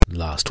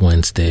Last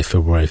Wednesday,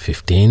 February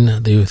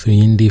 15, the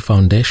Yolŋgu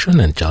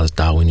Foundation and Charles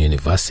Darwin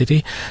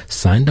University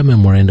signed a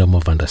memorandum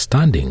of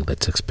understanding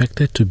that's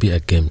expected to be a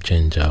game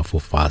changer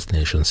for First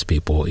Nations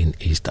people in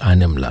East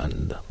Arnhem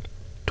Land.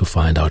 To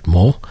find out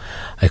more,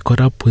 I caught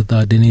up with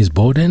Denise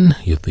Bowden,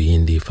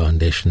 Yolŋgu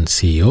Foundation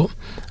CEO,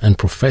 and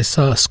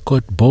Professor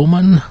Scott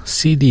Bowman,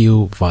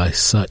 CDU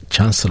Vice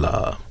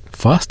Chancellor.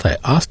 First, I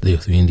asked the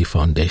Yolŋgu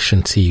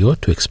Foundation CEO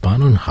to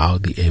expand on how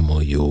the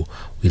MOU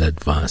will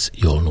advance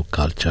Yolŋgu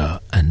culture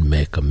and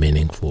make a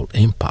meaningful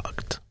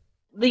impact.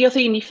 The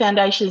Yolŋgu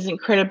Foundation is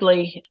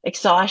incredibly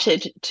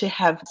excited to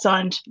have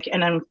signed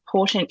an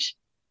important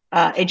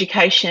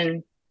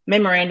education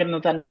memorandum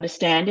of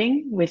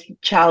understanding with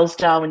Charles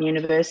Darwin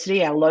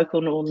University, our local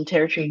Northern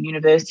Territory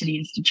university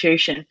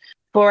institution.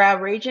 For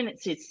our region,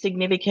 it's a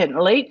significant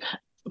leap,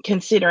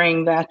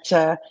 considering that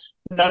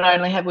not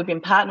only have we been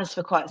partners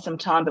for quite some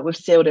time, but we've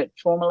sealed it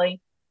formally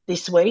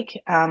this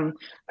week. A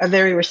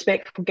very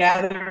respectful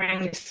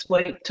gathering this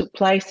week took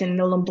place in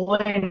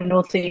Nhulunbuy in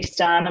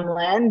northeast Arnhem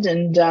Land,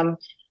 and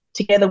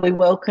together we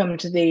welcomed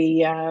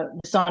the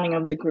signing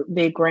of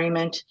the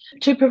agreement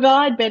to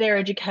provide better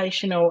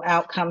educational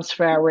outcomes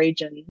for our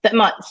region. That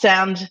might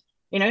sound,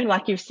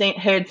 like you've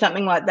heard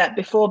something like that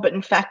before, but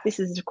in fact, this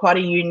is quite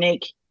a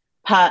unique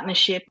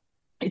partnership.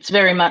 It's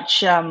very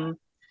much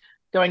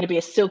going to be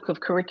a suite of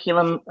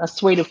curriculum,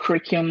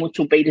 which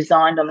will be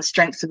designed on the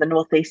strengths of the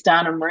northeast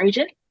Arnhem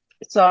region.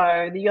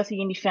 So the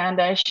Yolŋgu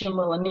Foundation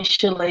will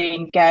initially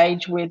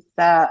engage with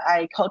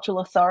a cultural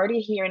authority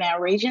here in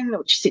our region,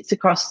 which sits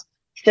across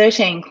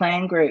 13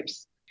 clan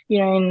groups.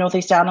 In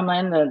northeast Arnhem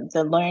Land,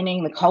 the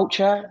learning, the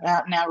culture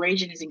out in our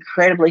region is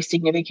incredibly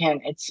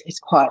significant. It's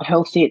quite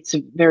healthy. It's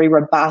very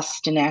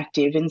robust and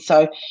active. And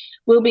so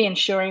we'll be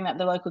ensuring that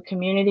the local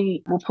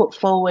community will put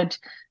forward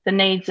the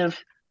needs of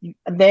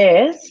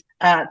theirs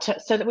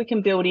so that we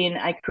can build in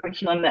a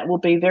curriculum that will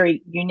be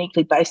very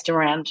uniquely based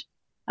around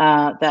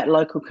that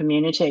local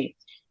community.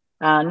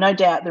 No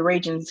doubt the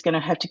region is going to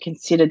have to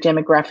consider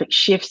demographic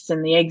shifts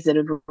and the exit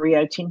of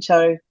Rio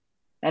Tinto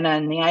and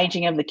then the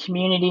ageing of the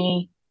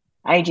community,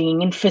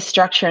 ageing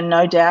infrastructure, and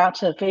no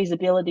doubt a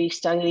feasibility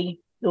study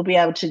will be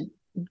able to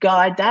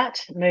guide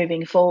that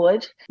moving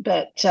forward.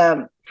 But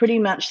pretty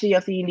much the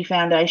Yolŋgu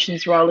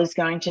Foundation's role is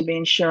going to be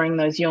ensuring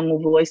those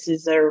Yolŋgu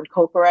voices are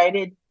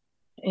incorporated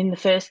in the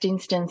first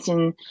instance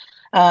in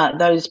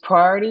those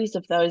priorities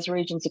of those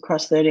regions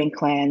across 13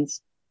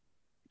 clans.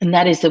 And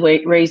that is the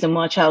reason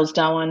why Charles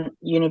Darwin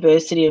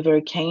University are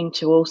very keen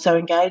to also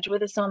engage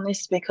with us on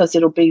this, because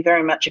it'll be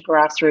very much a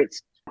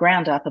grassroots,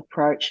 ground-up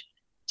approach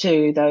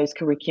to those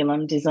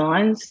curriculum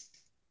designs,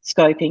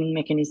 scoping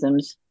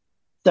mechanisms.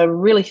 So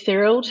really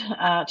thrilled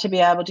to be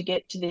able to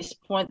get to this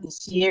point.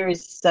 This year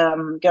is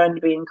going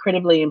to be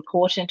incredibly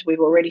important. We've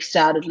already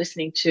started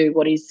listening to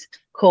what is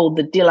called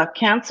the Dilla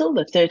Council,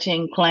 the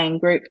 13 clan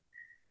group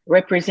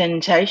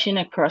representation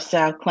across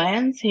our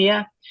clans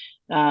here,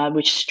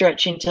 which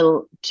stretch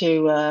into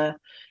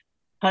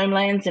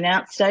homelands and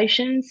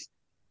outstations.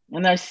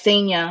 And those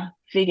senior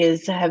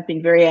figures have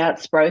been very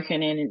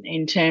outspoken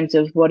in terms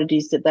of what it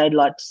is that they'd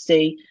like to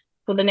see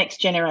for the next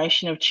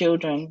generation of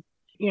children.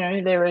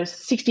 There are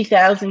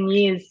 60,000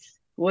 years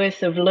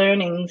worth of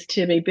learnings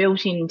to be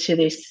built into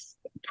this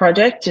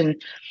project,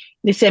 and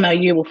this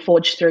MOU will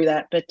forge through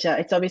that. But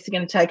it's obviously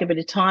going to take a bit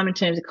of time in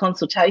terms of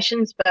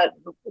consultations, but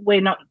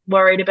we're not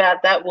worried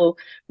about that. We'll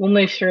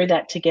move through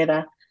that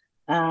together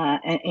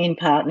in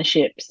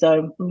partnership.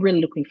 So I'm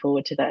really looking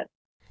forward to that.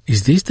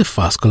 Is this the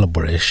first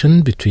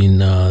collaboration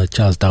between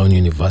Charles Darwin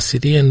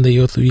University and the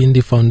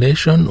Yolŋgu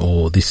Foundation,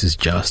 or this is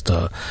just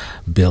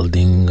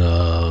building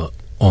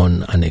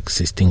on an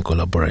existing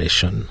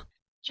collaboration?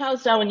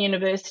 Charles Darwin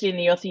University and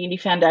the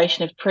Yolŋgu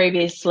Foundation have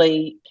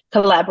previously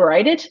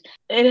collaborated.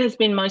 It has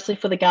been mostly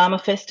for the Gama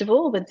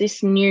Festival, but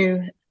this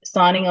new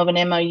signing of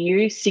an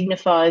MOU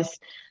signifies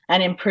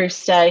an improved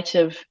state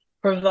of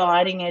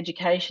providing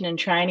education and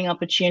training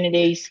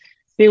opportunities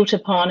built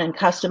upon and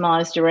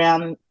customised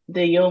around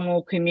the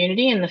Yolŋgu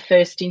community in the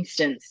first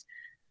instance.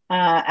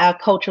 Our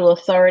cultural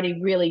authority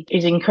really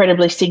is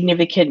incredibly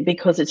significant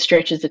because it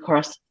stretches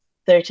across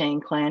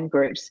 13 clan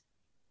groups.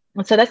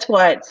 And so that's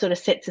why it sort of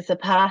sets us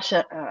apart.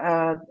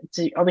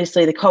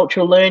 Obviously, the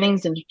cultural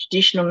learnings and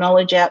traditional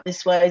knowledge out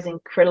this way is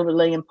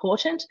incredibly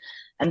important,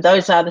 and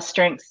those are the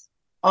strengths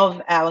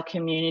of our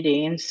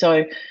community. And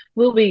so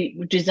we'll be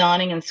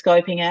designing and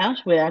scoping out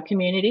with our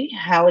community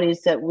how it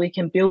is that we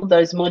can build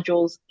those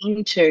modules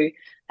into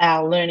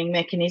our learning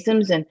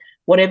mechanisms, and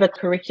whatever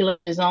curriculum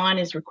design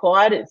is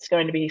required, it's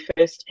going to be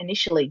first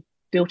initially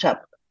built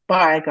up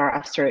by our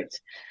grassroots.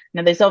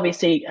 Now, there's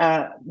obviously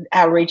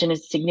our region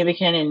is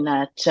significant in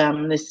that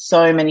there's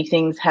so many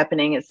things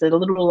happening. It's a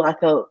little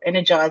like a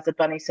Energizer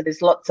bunny, so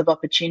there's lots of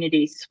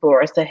opportunities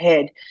for us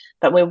ahead.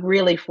 But we're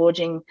really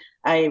forging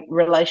a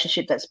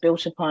relationship that's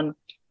built upon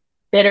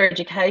better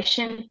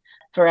education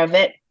for our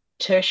vet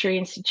tertiary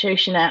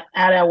institution out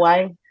our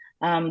way.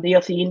 The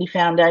Yolŋgu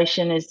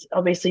Foundation is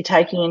obviously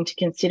taking into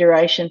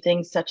consideration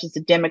things such as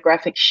the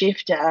demographic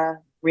shift.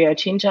 Rio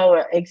Tinto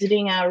are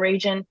exiting our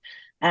region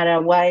out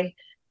our way.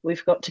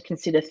 we've got to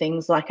consider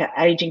things like our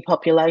ageing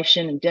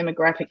population and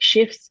demographic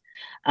shifts.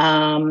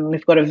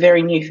 We've got a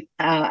very new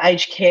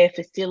aged care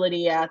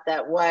facility out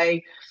that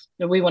way.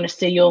 We want to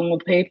see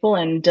Yolŋgu people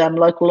and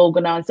local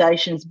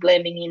organisations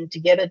blending in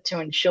together to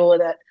ensure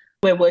that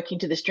we're working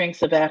to the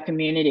strengths of our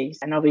communities.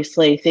 And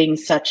obviously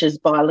things such as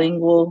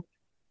bilingual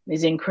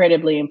is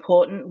incredibly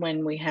important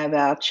when we have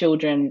our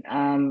children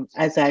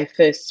as a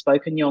first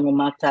spoken Yolŋu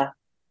Mata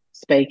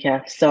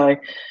speaker. So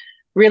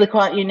really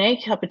quite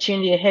unique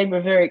opportunity ahead.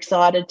 We're very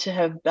excited to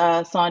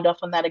have signed off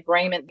on that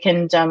agreement,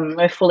 and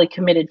we're fully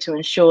committed to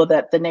ensure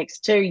that the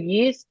next 2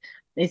 years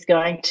is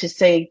going to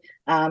see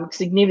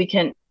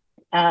significant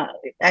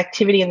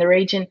activity in the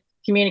region,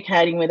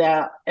 communicating with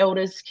our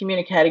elders,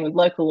 communicating with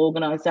local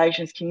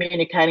organisations,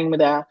 communicating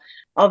with our,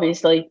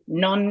 obviously,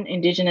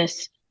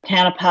 non-Indigenous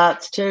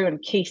counterparts too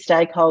and key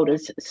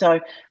stakeholders.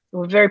 So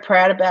we're very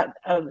proud about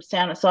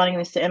signing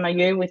this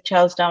MOU with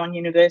Charles Darwin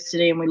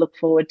University, and we look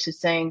forward to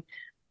seeing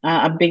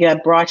a bigger,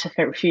 brighter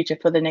future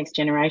for the next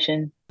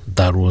generation.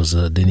 That was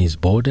Denise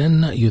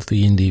Bowden, Youth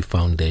Yindi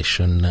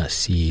Foundation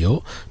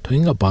CEO,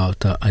 talking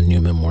about a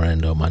new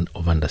memorandum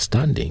of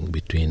understanding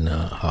between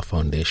her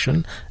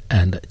foundation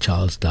and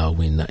Charles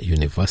Darwin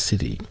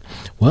University.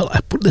 Well,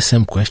 I put the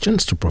same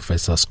questions to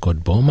Professor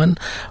Scott Bowman,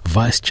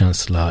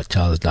 Vice-Chancellor,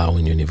 Charles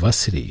Darwin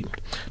University.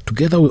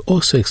 Together, we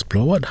also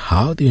explored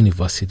how the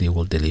university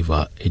will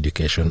deliver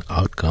education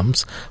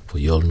outcomes for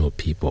Yolŋu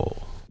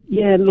people.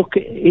 Yeah, look,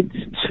 it's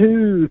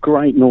two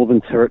great Northern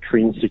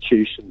Territory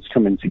institutions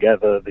coming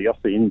together, the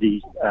Yothu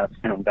Yindi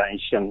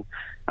Foundation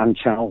and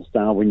Charles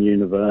Darwin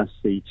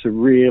University, to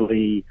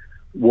really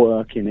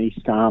work in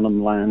East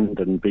Arnhem Land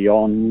and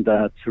beyond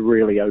to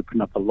really open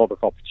up a lot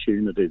of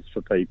opportunities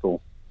for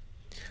people.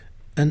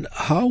 And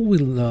how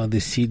will the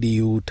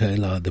CDU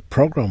tailor the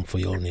program for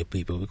Yolŋu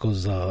people?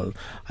 Because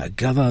I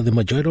gather the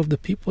majority of the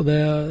people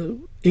there,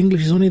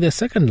 English is only their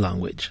second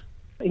language.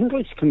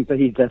 English can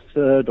be their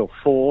third or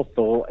fourth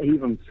or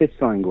even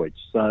fifth language.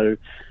 So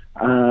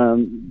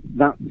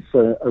that's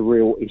a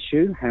real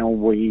issue, how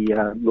we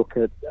look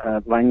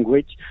at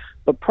language.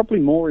 But probably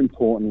more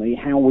importantly,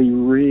 how we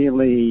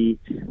really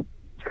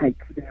take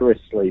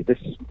seriously this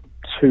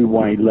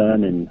two-way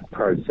learning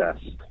process.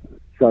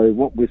 So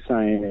what we're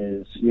saying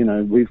is,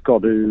 we've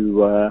got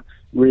to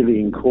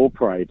really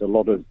incorporate a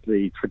lot of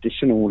the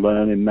traditional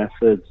learning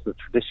methods, the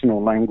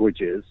traditional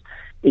languages,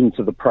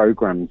 into the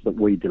programs that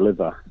we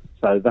deliver.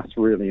 So that's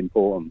really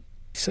important.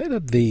 You say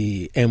that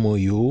the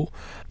MOU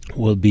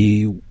will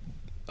be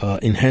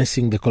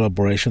enhancing the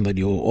collaboration that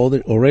you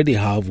already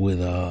have with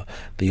the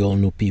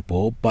Yolŋu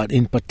people, but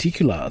in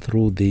particular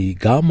through the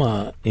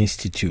Gamma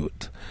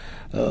Institute.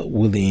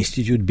 Will the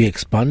institute be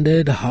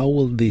expanded? How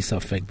will this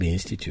affect the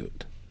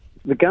institute?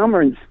 The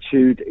Gamma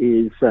Institute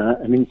is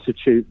an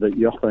institute that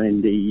Yothu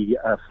Yindi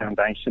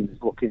Foundation is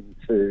looking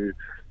to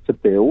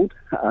build,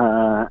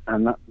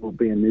 and that will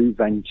be a new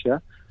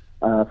venture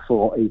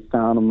for East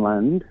Arnhem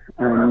Land.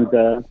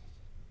 And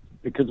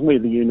because we're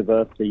the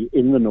university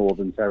in the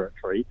Northern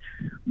Territory,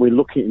 we're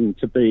looking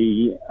to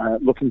see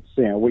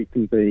how we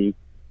can be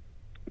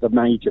the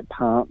major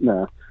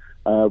partner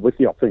with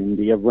Yothu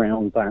Yindi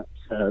around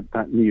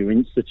that new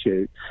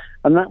institute.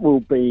 And that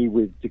will be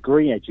with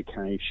degree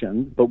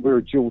education, but we're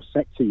a dual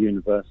sector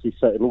university,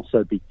 so it'll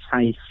also be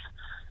TAFE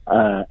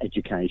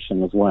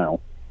education as well.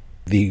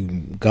 The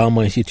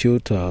Gamma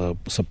Institute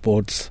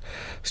supports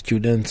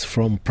students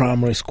from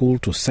primary school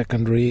to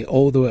secondary,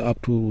 all the way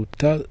up to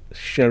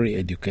tertiary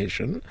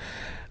education.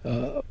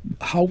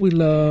 How will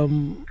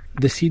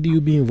the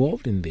CDU be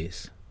involved in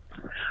this?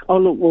 Oh,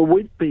 look, well,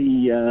 we'd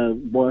be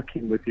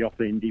working with the Yothu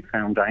Yindi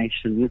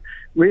Foundation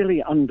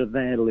really under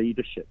their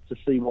leadership to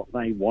see what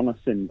they want us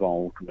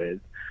involved with.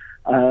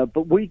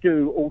 But we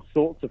do all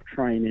sorts of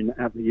training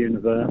at the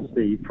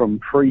university, from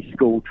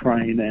preschool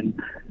training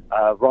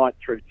right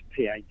through to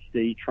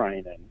PhD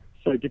training.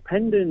 So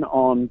depending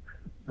on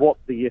what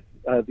the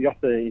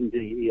Yothu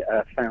Yindi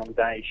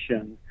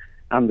Foundation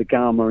and the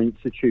Gamma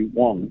Institute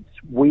wants,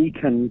 we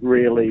can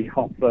really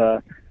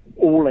offer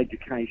all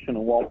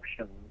educational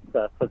options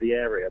for the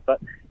area. But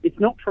it's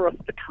not for us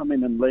to come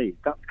in and lead.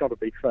 That's got to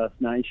be First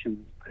Nations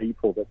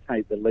people that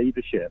take the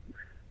leadership.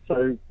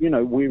 So,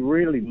 we're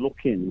really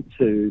looking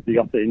to the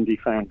Yothu Yindi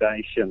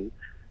Foundation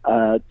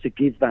to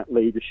give that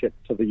leadership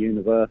to the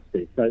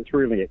university. So it's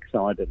really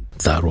exciting.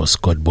 That was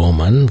Scott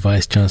Bowman,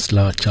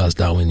 Vice-Chancellor, Charles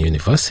Darwin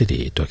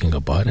University, talking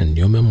about a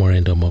new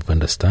memorandum of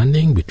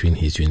understanding between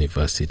his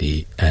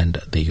university and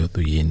the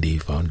Yothu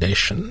Yindi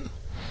Foundation.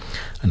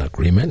 An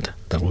agreement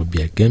that will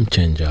be a game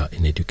changer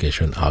in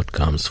education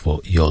outcomes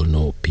for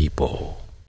Yolŋu people.